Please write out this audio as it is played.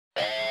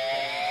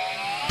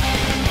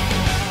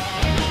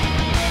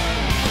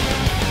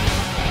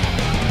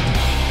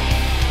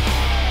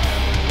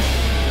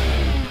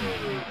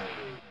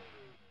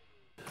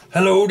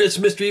Hello, this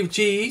is Mr.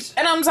 Evilcheese.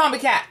 And I'm Zombie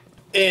Cat.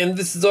 And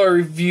this is our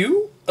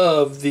review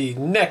of the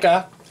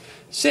NECA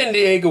San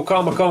Diego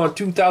Comic-Con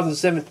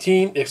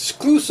 2017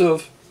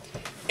 exclusive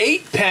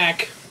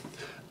 8-pack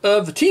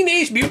of the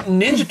Teenage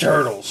Mutant Ninja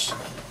Turtles.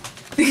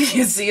 You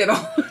can see it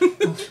all.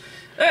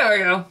 There we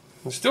go.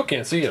 I still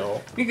can't see it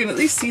all. You can at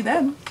least see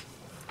them.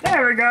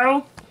 There we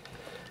go.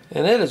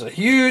 And it is a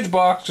huge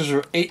box.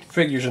 There's 8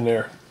 figures in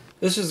there.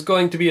 This is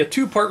going to be a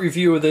 2-part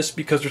review of this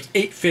because there's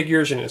 8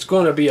 figures and it's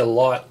going to be a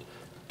lot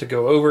to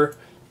go over.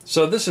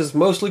 So this is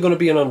mostly going to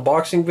be an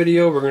unboxing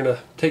video. We're going to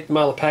take them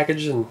out of the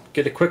package and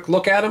get a quick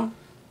look at them.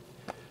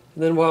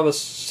 And then we'll have a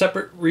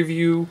separate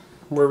review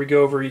where we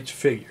go over each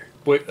figure.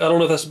 But I don't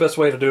know if that's the best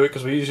way to do it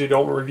because we usually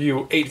don't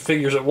review 8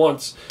 figures at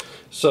once.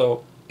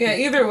 So yeah,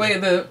 either way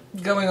the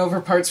going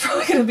over part's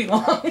probably going to be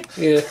long.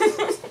 Yeah.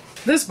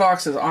 This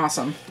box is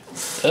awesome.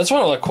 That's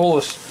one of the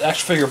coolest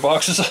action figure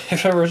boxes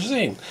I've ever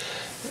seen.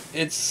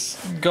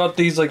 It's got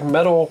these like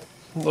metal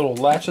little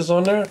latches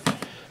on there.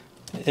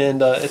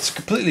 And it's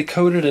completely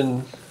coated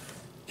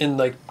in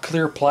like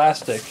clear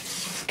plastic.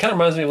 It kind of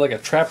reminds me of like a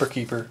Trapper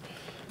Keeper,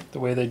 the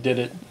way they did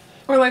it.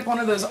 Or like one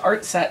of those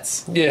art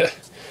sets. Yeah.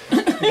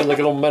 You got like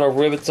little metal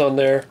rivets on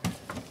there.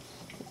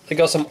 They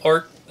got some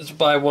art. It's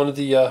by one of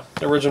the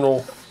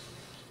original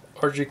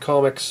RG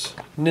Comics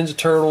Ninja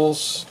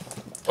Turtles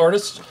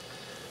artists.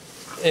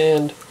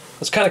 And I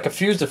was kind of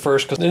confused at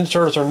first because Ninja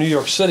Turtles are in New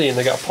York City and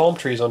they got palm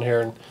trees on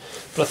here.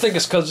 But I think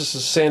it's because this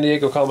is San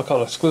Diego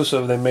Comic-Con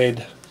exclusive. They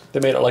made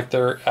it like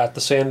they're at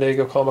the San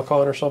Diego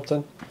Comic-Con or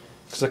something.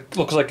 Because it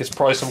looks like it's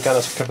probably some kind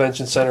of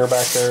convention center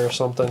back there or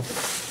something.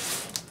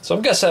 So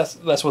I guess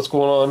that's what's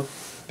going on.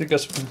 You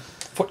got some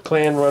Foot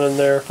Clan running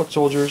there, Foot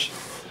Soldiers.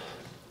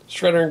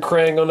 Shredder and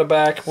Krang on the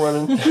back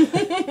running.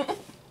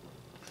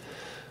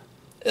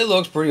 It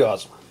looks pretty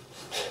awesome.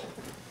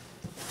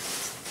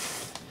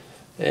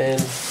 And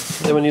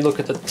then when you look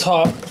at the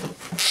top,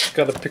 it's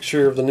got a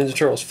picture of the Ninja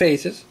Turtles'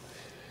 faces.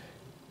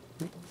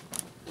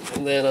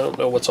 And then I don't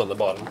know what's on the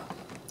bottom.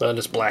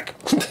 Just black.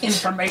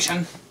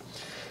 Information.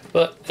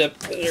 But yep,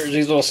 there's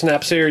these little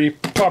snaps here. You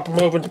pop them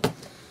open.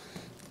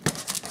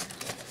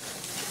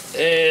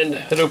 And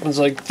it opens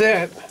like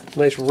that.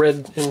 Nice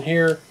red in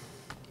here.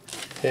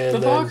 And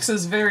the box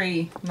is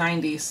very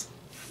 90s.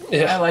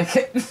 Yeah. I like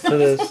it.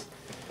 It is.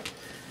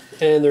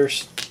 And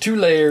there's 2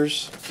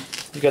 layers.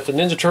 You got the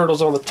Ninja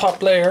Turtles on the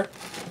top layer.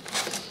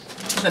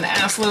 With an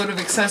assload of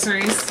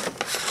accessories.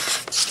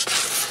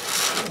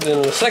 And then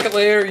on the second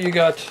layer you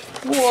got,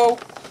 whoa,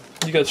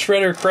 you got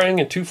Shredder, Krang,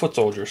 and 2 Foot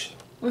Soldiers.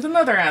 With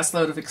another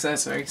assload of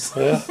accessories.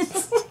 Yeah.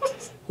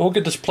 We'll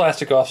get this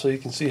plastic off so you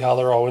can see how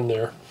they're all in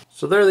there.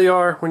 So there they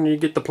are when you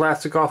get the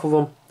plastic off of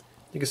them.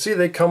 You can see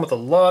they come with a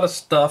lot of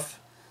stuff.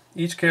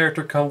 Each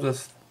character comes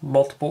with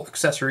multiple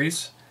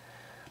accessories.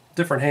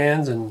 Different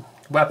hands and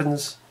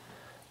weapons.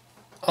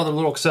 Other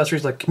little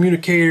accessories like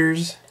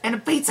communicators. And a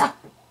pizza!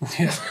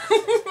 Yeah.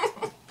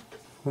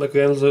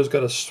 Michelangelo's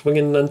got a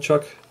swinging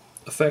nunchuck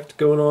effect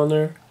going on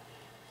there.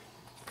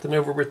 Then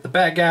over with the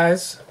bad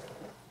guys.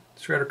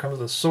 Shredder comes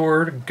with a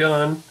sword, a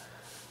gun.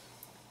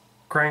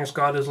 Krang's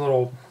got his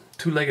little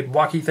 2-legged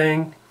walkie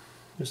thing.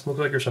 Just looks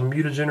like there's some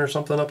mutagen or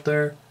something up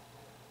there.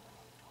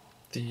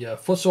 The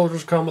Foot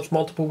Soldiers come with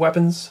multiple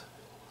weapons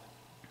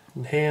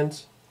and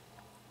hands.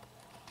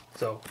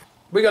 So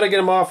we gotta get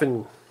them off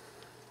and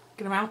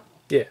Get them out?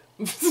 yeah,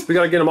 we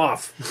gotta get them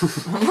off.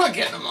 I'm not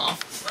getting them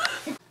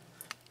off.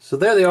 So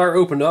there they are,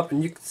 opened up,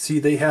 and you can see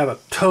they have a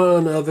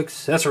ton of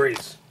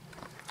accessories.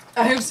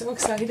 I'm so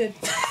excited.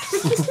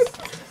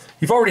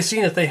 You've already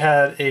seen that they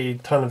had a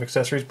ton of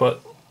accessories,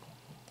 but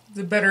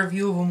The better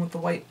view of them with the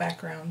white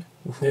background.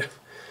 yeah,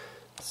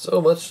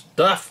 so much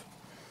stuff.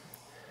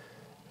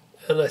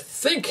 And I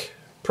think,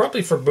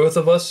 probably for both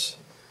of us,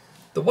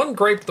 the one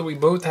gripe that we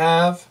both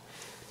have,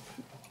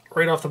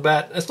 right off the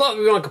bat, it's not that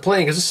we want to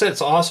complain because this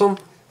set's awesome,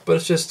 but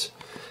it's just,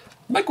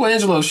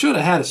 Michelangelo should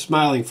have had a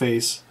smiling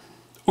face.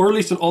 Or at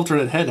least an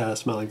alternate head had a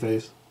smiling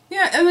face.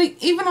 Yeah, and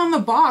like even on the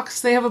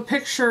box, they have a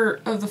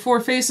picture of the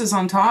 4 faces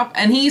on top,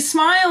 and he's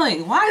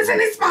smiling. Why isn't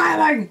he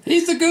smiling?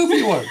 He's the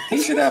goofy one.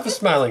 He should have a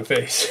smiling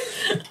face.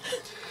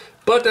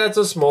 But that's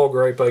a small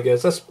gripe, I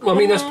guess. That's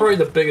probably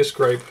the biggest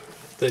gripe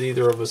that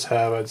either of us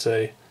have, I'd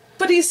say.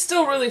 But he's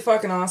still really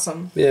fucking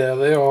awesome. Yeah,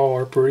 they all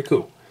are pretty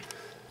cool.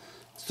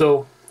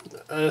 So,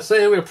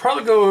 we'll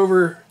probably go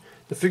over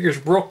the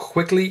figures real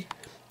quickly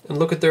and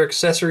look at their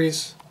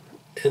accessories,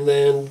 and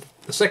then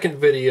the second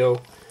video,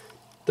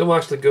 then we'll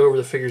actually go over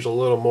the figures a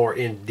little more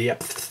in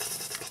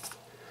depth.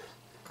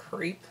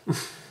 Creep.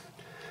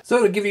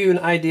 So to give you an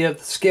idea of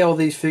the scale of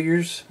these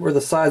figures, or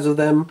the size of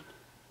them,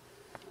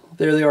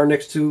 there they are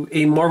next to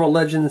a Marvel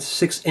Legends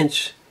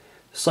 6-inch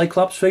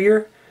Cyclops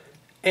figure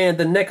and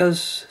the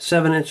NECA's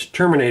 7-inch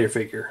Terminator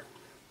figure.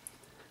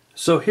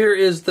 So here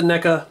is the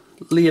NECA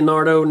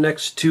Leonardo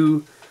next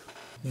to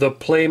the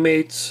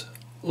Playmates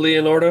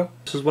Leonardo.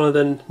 This is one of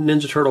the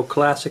Ninja Turtle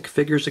classic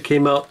figures that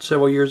came out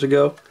several years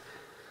ago.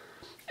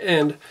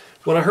 And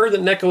when I heard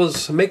that NECA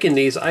was making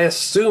these, I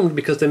assumed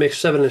because they make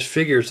 7-inch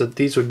figures that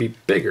these would be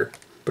bigger,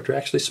 but they're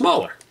actually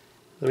smaller.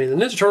 I mean, the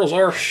Ninja Turtles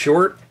are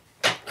short,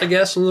 I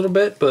guess, a little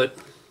bit, but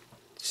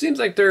seems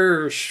like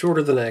they're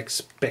shorter than I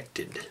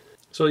expected.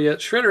 So yeah,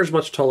 Shredder is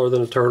much taller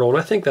than a turtle, and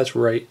I think that's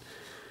right.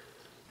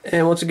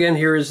 And once again,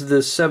 here is the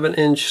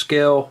 7-inch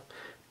scale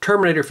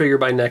Terminator figure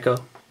by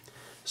NECA.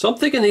 So I'm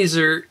thinking these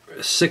are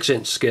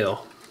 6-inch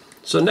scale.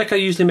 So NECA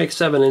usually makes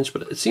 7-inch,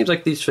 but it seems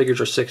like these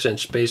figures are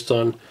 6-inch based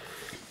on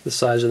the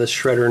size of the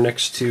Shredder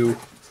next to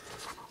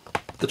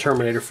the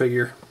Terminator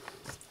figure.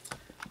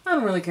 I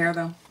don't really care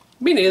though.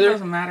 Me neither. It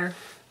doesn't matter.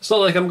 It's not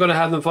like I'm going to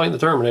have them fight the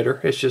Terminator.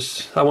 It's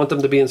just I want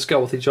them to be in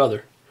scale with each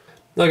other.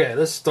 Okay,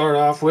 let's start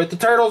off with the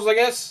turtles, I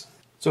guess.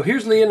 So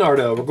here's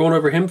Leonardo. We're going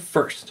over him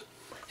first.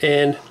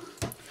 And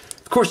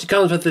of course he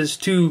comes with his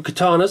 2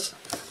 katanas,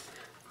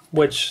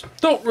 which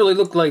don't really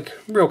look like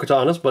real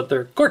katanas, but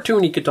they're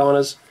cartoony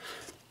katanas.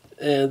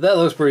 And that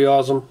looks pretty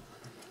awesome.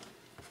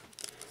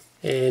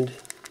 And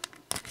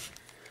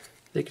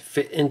they can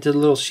fit into the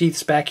little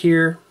sheaths back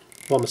here.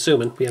 Well, I'm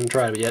assuming. We haven't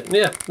tried it yet.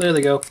 Yeah, there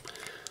they go.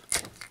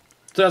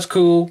 So that's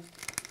cool.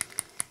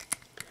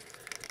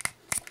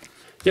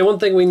 Yeah, one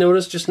thing we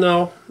noticed just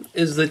now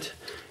is that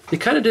they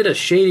kind of did a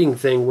shading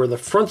thing where the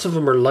fronts of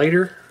them are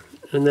lighter,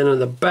 and then in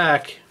the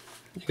back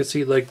you can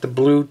see like the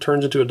blue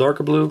turns into a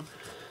darker blue,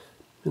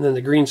 and then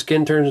the green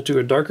skin turns into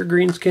a darker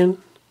green skin.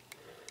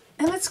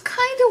 And it's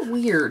kind of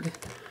weird.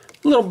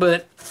 A little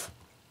bit.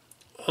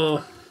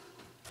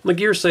 Like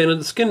you were saying,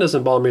 the skin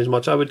doesn't bother me as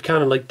much. I would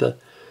kind of like the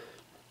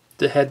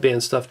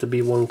headband stuff to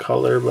be one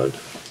color, but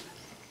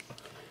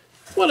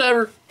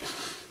whatever.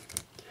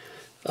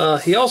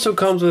 He also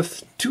comes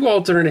with 2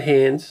 alternate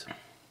hands,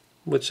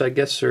 which I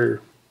guess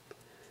are...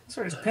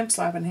 Sort of pimp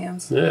slapping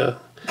hands. Yeah.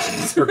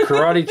 Or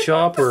karate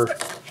chop, or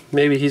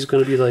maybe he's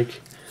going to be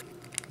like...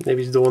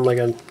 Maybe he's doing like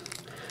a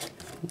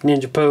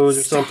ninja pose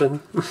or something.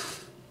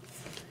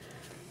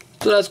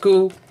 So that's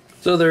cool.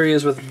 So there he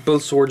is with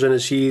both swords in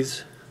his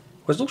sheaths,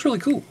 which looks really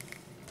cool.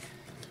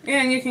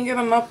 Yeah, and you can get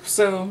them up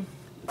so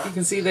you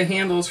can see the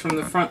handles from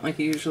the front like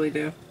you usually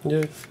do.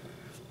 Yeah.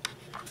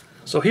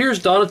 So here's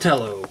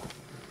Donatello.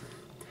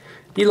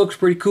 He looks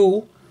pretty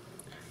cool.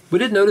 We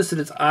did notice that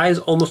his eyes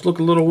almost look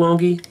a little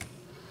wonky.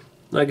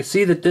 I can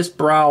see that this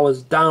brow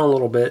is down a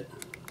little bit.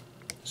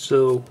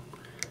 So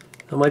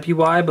that might be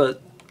why,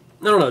 but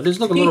I don't know. Just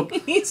look a little...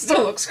 He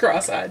still looks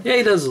cross-eyed. Yeah,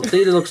 he does.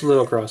 He looks a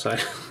little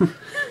cross-eyed.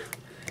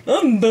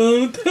 I'm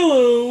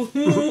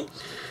Donatello.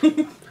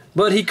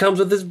 But he comes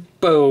with his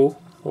bow,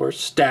 or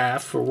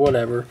staff, or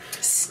whatever.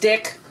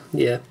 Stick.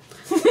 Yeah.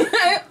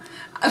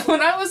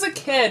 When I was a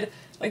kid,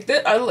 I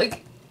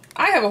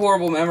have a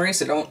horrible memory,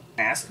 so don't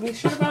ask me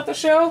shit about the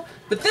show.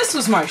 But this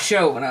was my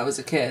show when I was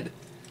a kid.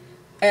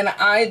 And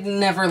I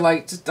never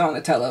liked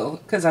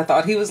Donatello, because I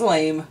thought he was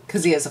lame,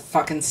 because he has a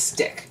fucking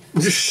stick.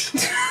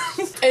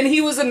 And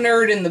he was a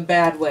nerd in the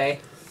bad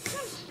way.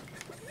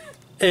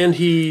 And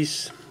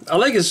I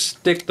like his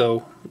stick,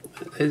 though.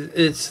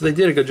 They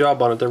did a good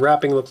job on it. The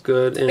wrapping looks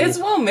good. And it's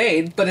well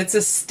made, but it's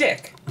a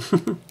stick.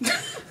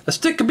 A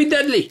stick could be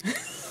deadly.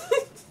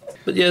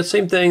 But yeah,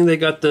 same thing. They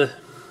got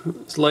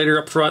it's lighter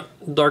up front,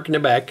 dark in the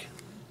back.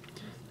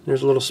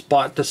 There's a little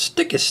spot to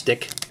stick his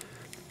stick.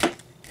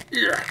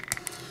 Yeah.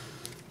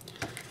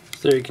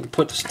 So there you can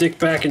put the stick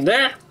back in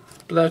there.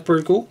 But that's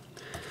pretty cool.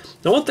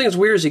 Now one thing that's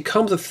weird is he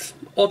comes with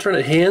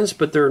alternate hands,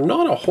 but they're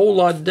not a whole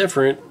lot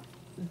different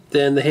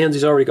than the hands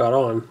he's already got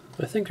on.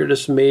 I think they're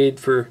just made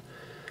for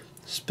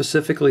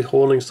specifically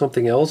holding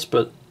something else,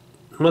 but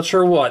I'm not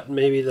sure what.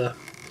 Maybe the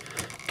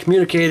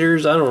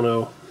communicators, I don't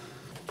know.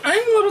 I'm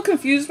a little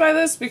confused by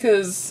this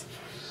because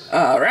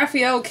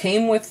Raphael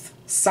came with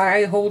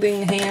Sai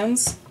holding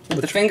hands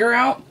with the finger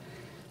out,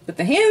 but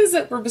the hands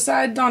that were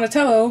beside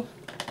Donatello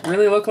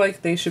really look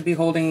like they should be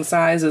holding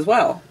Sai's as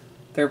well.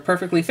 They're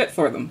perfectly fit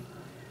for them.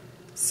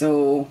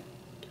 So,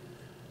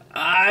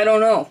 I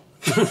don't know.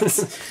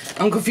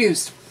 I'm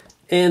confused.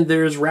 And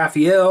there's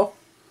Raphael.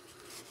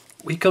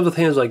 He comes with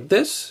hands like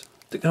this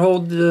that can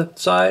hold the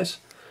size,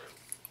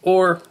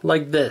 or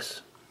like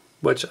this,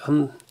 which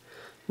I'm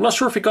not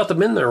sure if he got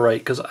them in there right,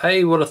 because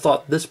I would have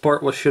thought this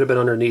part should have been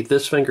underneath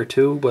this finger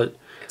too, but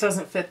it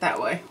doesn't fit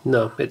that way.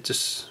 No,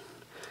 that's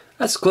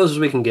as close as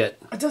we can get.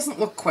 It doesn't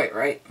look quite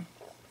right.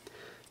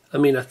 I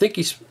mean, I think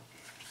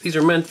these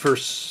are meant for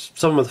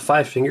some of the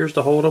 5 fingers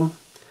to hold them,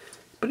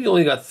 but he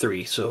only got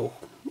 3, so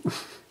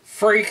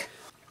freak.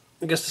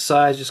 I guess the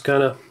size just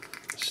kind of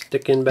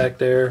stick in back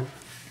there.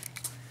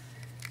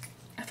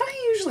 I thought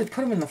he usually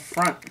put them in the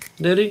front.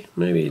 Did he?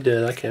 Maybe he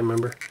did. I can't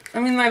remember. I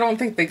mean, I don't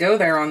think they go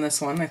there on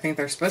this one. I think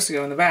they're supposed to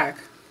go in the back.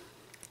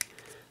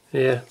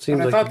 Yeah, it seems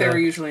but like I thought they were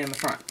usually in the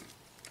front.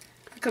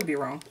 I could be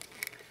wrong.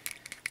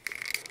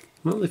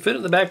 Well, they fit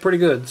in the back pretty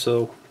good,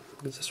 so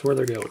I guess that's where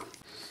they're going.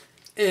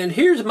 And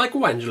here's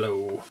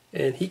Michelangelo.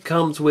 And he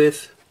comes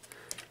with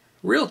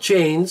real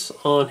chains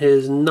on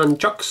his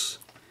nunchucks,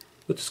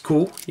 which is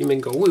cool. You may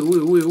go woo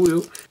woo woo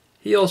woo.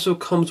 He also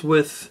comes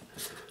with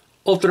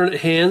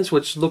alternate hands,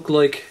 which look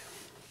like,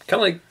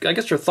 kind of like, I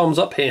guess they're thumbs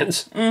up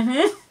hands.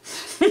 Mm-hmm.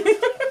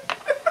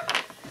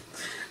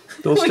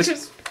 Which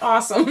is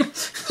awesome.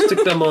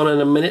 Stick them on in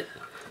a minute.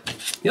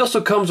 He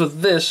also comes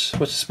with this,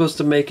 which is supposed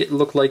to make it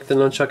look like the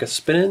nunchuck is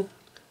spinning.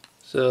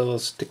 So I'll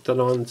stick that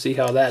on and see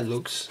how that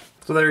looks.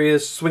 So there he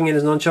is, swinging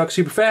his nunchuck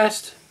super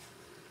fast.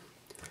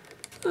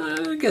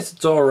 I guess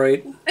it's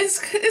alright.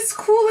 It's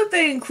cool that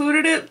they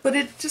included it, but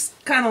it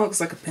just kind of looks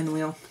like a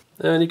pinwheel.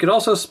 And you could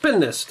also spin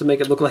this to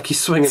make it look like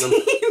he's swinging them.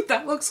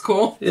 That looks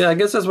cool. Yeah, I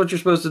guess that's what you're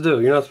supposed to do.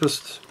 You're not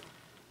supposed to...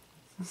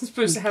 You're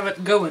supposed to have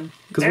it going.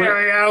 There we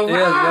go.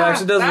 Yeah, ah, it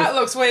actually does. That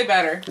looks way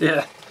better.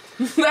 Yeah.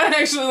 That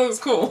actually looks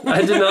cool.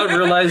 I did not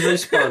realize they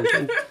spun.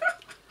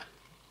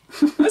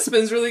 That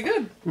spins really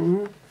good.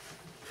 Mm-hmm.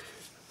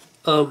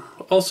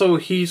 Also,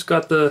 he's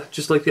got the,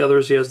 just like the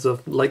others, he has the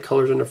light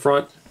colors in the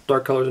front,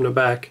 dark colors in the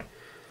back.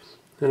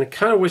 And I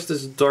kind of wish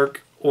this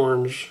dark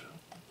orange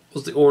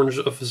was the orange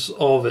of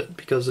all of it,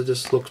 because it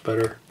just looks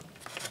better.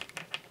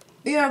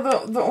 Yeah,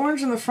 the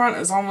orange in the front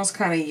is almost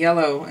kind of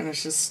yellow, and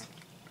it's just...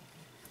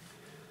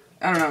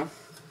 I don't know.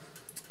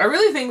 I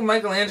really think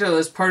Michelangelo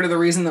is part of the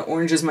reason that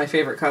orange is my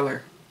favorite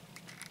color.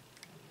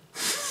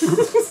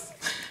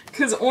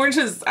 Because orange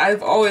is...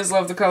 I've always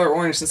loved the color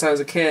orange since I was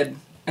a kid.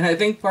 And I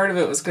think part of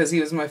it was because he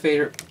was my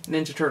favorite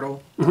Ninja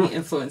Turtle. He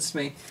influenced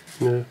me.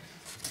 Yeah.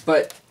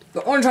 But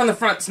the orange on the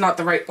front's not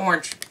the right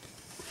orange.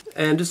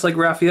 And just like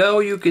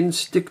Raphael, you can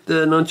stick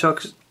the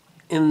nunchucks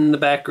in the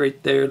back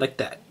right there, like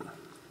that.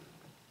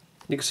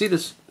 You can see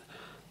this.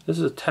 This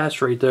is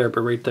attached right there,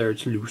 but right there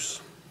it's loose.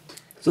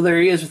 So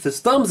there he is with his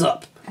thumbs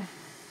up.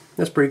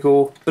 That's pretty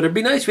cool. But it'd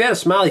be nice if you had a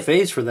smiley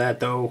face for that,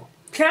 though.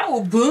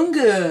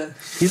 Cowabunga!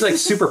 He's like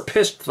super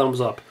pissed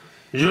thumbs up.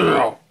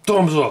 Yeah,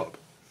 thumbs up.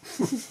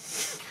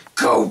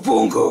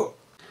 Cowabunga!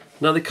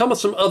 Now they come with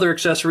some other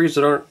accessories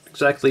that aren't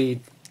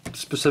exactly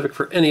specific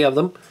for any of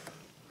them.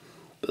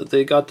 But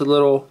they got the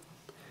little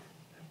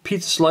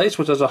pizza slice,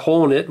 which has a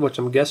hole in it, which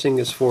I'm guessing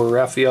is for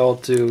Raphael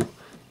to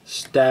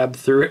stab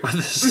through it with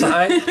his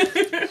side.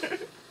 I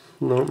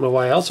don't know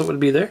why else it would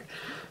be there.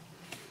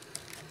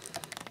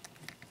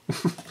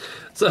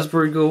 So that's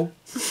pretty cool.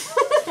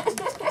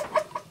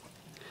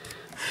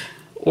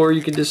 Or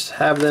you can just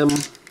have them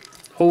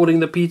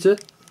holding the pizza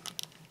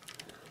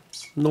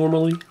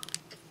normally.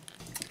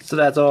 So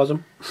that's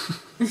awesome.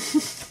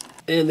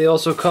 And they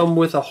also come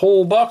with a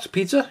whole box of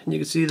pizza. And you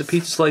can see the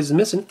pizza slice is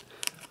missing.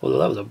 Although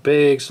that was a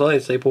big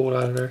slice they pulled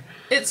out of there.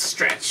 It's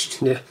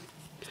stretched. Yeah.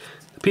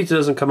 The pizza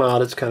doesn't come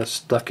out, it's kind of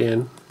stuck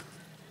in.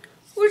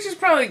 Which is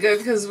probably good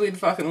because we'd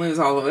fucking lose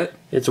all of it.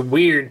 It's a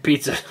weird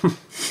pizza.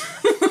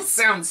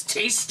 Sounds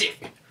tasty.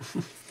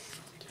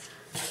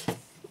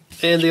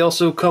 And they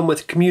also come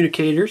with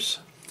communicators.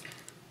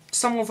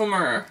 Some of them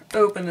are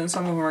open and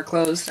some of them are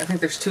closed. I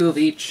think there's 2 of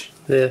each.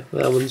 Yeah,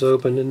 that one's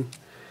open and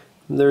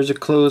there's a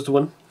closed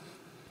one.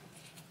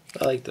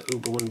 I like the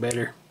open one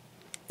better.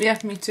 Yeah,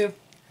 me too.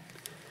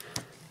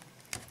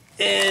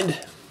 And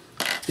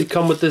they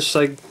come with this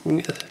like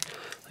a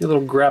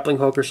little grappling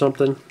hook or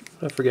something.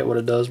 I forget what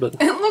it does, but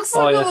it looks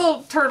like a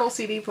little turtle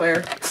CD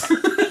player.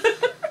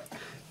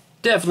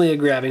 Definitely a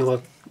grappling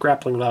hook.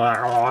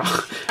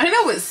 I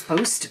know what it's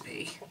supposed to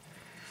be.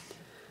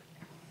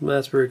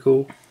 That's very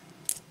cool.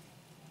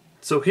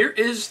 So here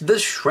is the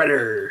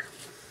Shredder.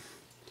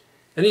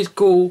 And he's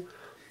cool.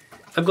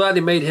 I'm glad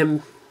they made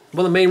him.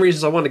 One of the main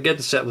reasons I wanted to get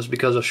the set was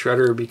because of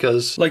Shredder,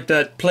 because like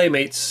that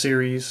Playmates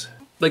series,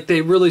 like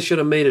they really should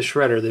have made a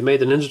Shredder. They made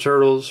the Ninja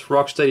Turtles,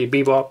 Rocksteady,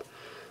 Bebop,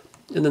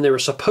 and then they were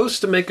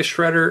supposed to make a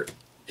Shredder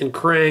in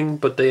Krang,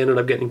 but they ended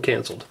up getting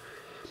canceled.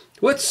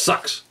 Which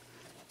sucks.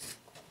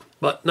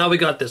 But now we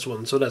got this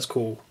one, so that's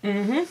cool.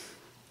 Mm-hmm.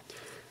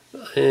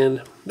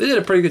 And they did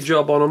a pretty good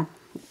job on him.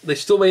 They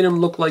still made him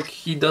look like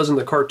he does in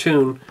the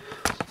cartoon.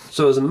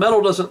 So his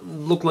metal doesn't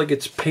look like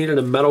it's painted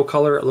a metal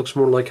color. It looks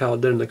more like how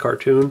it did in the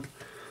cartoon.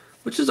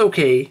 Which is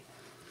okay.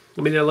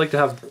 I mean, I'd like to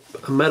have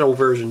a metal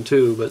version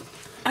too, but...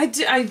 I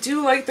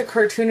do like the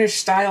cartoonish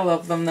style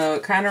of them, though.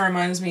 It kind of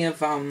reminds me of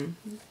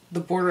the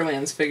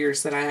Borderlands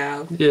figures that I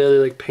have. Yeah, they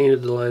like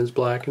painted the lines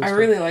black and stuff. I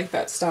really like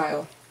that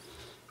style.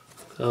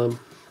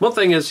 One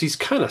thing is he's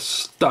kind of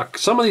stuck.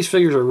 Some of these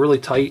figures are really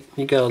tight.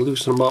 You gotta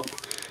loosen them up.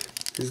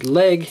 His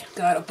leg...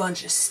 Got a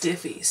bunch of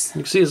stiffies.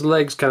 You can see his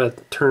leg's kind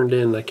of turned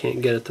in. I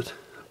can't get it to...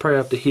 Probably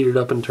have to heat it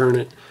up and turn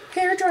it.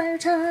 Hairdryer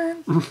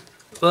time!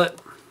 But...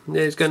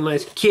 Yeah, he's got a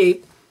nice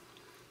cape.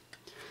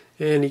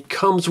 And he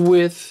comes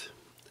with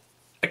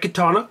a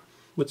katana,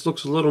 which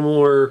looks a little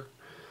more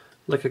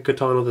like a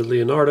katana than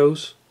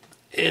Leonardo's.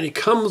 And he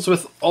comes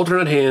with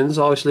alternate hands,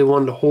 obviously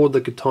one to hold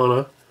the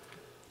katana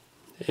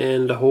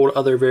and to hold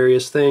other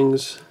various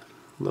things.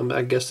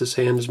 I guess this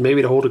hand is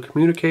maybe to hold a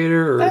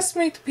communicator or... Let's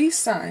make the peace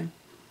sign.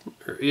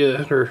 Or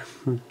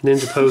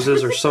ninja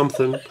poses or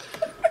something.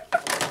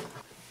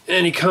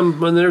 And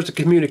when there's a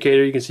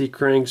communicator, you can see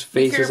Krang's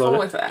faces on it. Be careful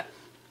with that.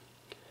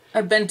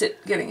 I bent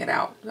it getting it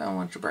out. I don't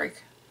want it to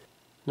break.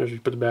 There's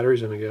you put the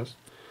batteries in, I guess.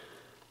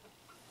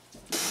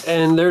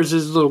 And there's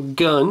his little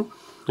gun.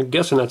 I'm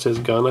guessing that's his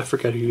gun. I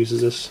forget who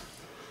uses this.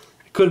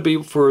 It could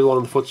be for one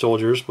of the foot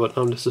soldiers, but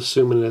I'm just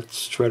assuming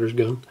it's Shredder's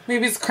gun.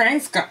 Maybe it's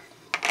Krang's gun.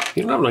 He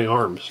don't have any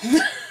arms.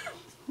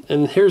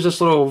 And here's this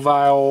little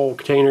vial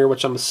container,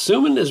 which I'm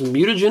assuming is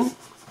mutagen.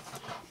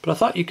 But I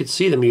thought you could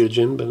see the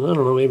mutagen, but I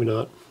don't know, maybe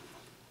not.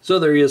 So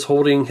there he is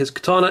holding his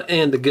katana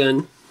and the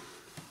gun.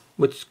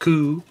 which is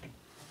cool.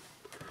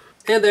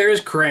 And there is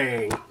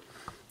Krang.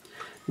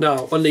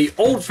 Now, when the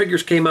old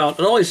figures came out,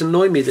 it always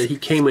annoyed me that he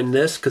came in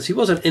this, because he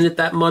wasn't in it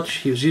that much.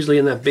 He was usually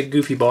in that big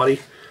goofy body.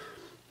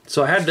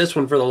 So I had this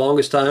one for the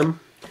longest time.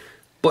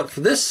 But for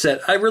this set,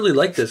 I really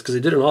like this, because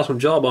they did an awesome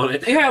job on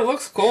it. Yeah, it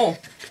looks cool.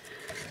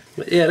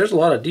 But yeah, there's a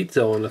lot of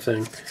detail on the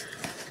thing.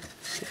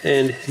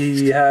 And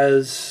he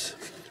has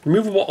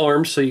removable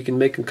arms, so you can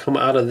make him come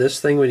out of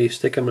this thing when you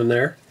stick him in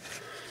there.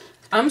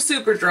 I'm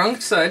super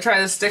drunk, so I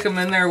tried to stick him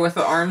in there with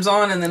the arms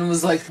on, and then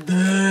was like,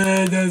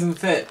 it doesn't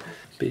fit.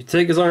 But you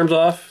take his arms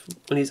off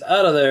when he's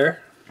out of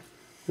there,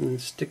 and then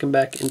stick him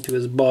back into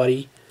his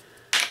body.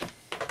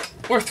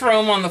 Or throw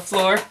him on the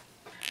floor.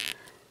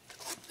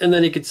 And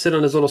then he could sit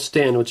on his little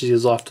stand, which he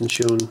is often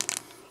shown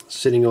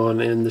sitting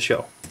on in the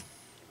show.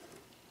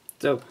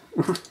 So,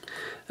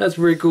 that's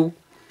pretty cool.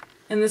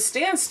 And the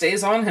stand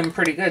stays on him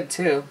pretty good,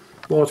 too.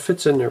 Well, it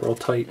fits in there real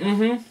tight.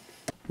 Mm-hmm.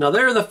 Now,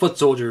 they're the foot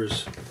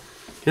soldiers.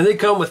 And they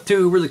come with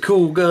two really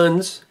cool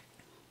guns.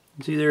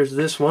 See, there's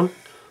this one.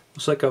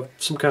 Looks like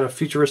some kind of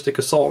futuristic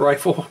assault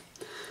rifle.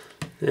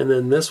 And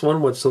then this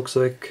one, which looks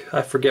like,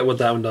 I forget what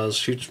that one does.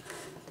 Shoots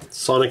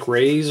sonic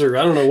rays, or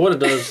I don't know what it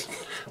does.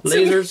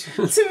 Lasers.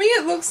 To me,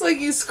 it looks like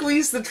you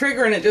squeeze the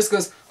trigger and it just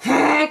goes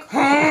honk,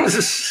 honk.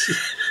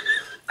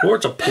 Or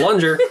it's a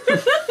plunger.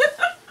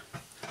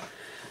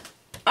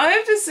 I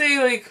have to say,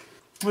 like,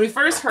 when we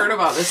first heard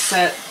about this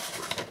set,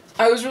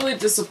 I was really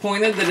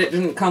disappointed that it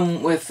didn't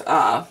come with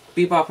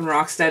Bebop and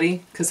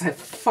Rocksteady, because I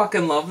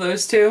fucking love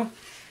those two.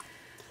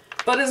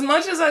 But as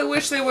much as I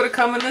wish they would have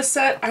come in this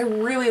set, I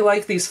really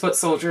like these foot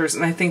soldiers,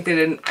 and I think they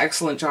did an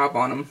excellent job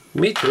on them.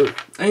 Me too.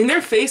 I mean,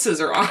 their faces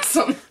are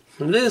awesome.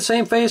 Are they the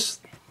same face?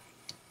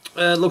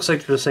 It looks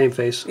like they're the same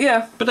face.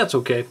 Yeah. But that's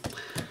okay.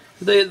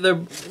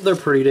 They're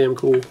pretty damn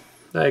cool.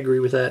 I agree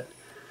with that.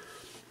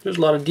 There's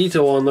a lot of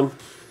detail on them,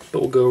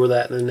 but we'll go over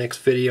that in the next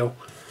video.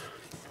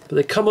 But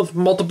they come with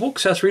multiple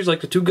accessories,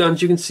 like the two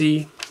guns you can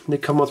see. They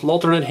come with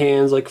alternate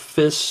hands, like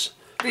fists.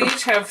 They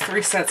each have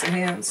 3 sets of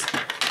hands.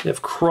 They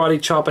have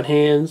karate chopping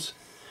hands.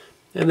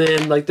 And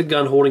then, like, the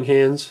gun holding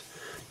hands.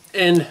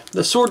 And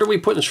the sword that we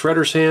put in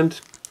Shredder's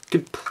hand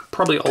could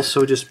probably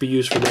also just be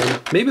used for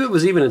them. Maybe it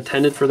was even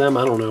intended for them,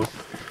 I don't know.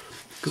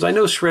 Because I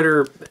know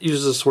Shredder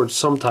uses a sword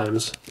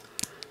sometimes.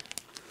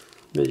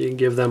 Maybe you can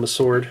give them a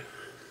sword.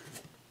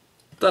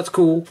 That's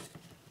cool.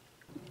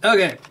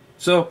 Okay,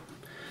 so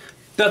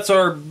that's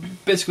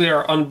basically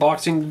our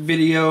unboxing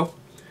video.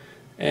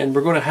 And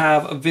we're going to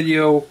have a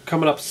video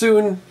coming up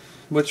soon,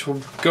 which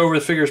will go over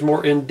the figures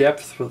more in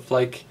depth with,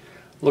 like,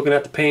 looking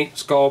at the paint,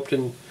 sculpt,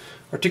 and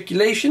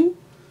articulation.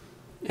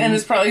 And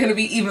it's probably going to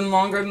be even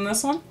longer than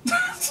this one.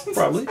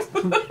 Probably.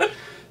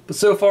 But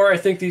so far, I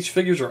think these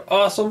figures are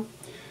awesome.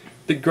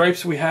 The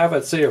gripes we have,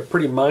 I'd say, are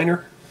pretty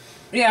minor.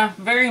 Yeah,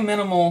 very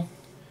minimal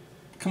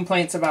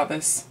complaints about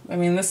this. I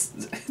mean,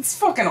 it's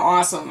fucking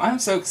awesome. I'm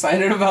so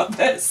excited about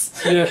this.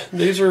 Yeah,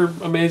 these are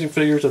amazing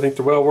figures. I think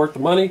they're well worth the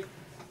money.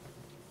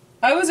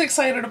 I was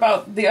excited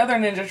about the other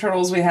Ninja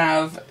Turtles we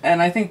have,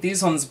 and I think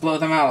these ones blow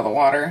them out of the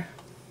water.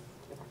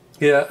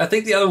 Yeah, I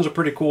think the other ones are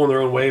pretty cool in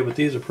their own way, but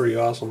these are pretty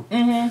awesome.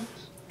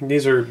 Mm-hmm.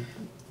 These are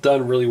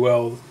done really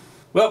well.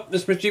 Well,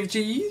 this is Mr.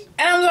 Evilcheese.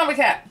 And I'm Zombie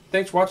Cat.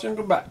 Thanks for watching.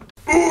 Goodbye.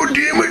 Oh,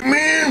 damn it,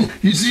 man.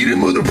 You see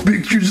them other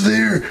pictures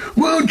there?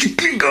 Why don't you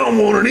click on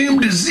one of them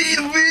to see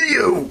the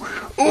video?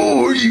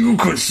 Or you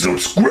could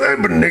subscribe,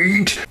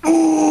 Nate.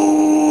 Oh,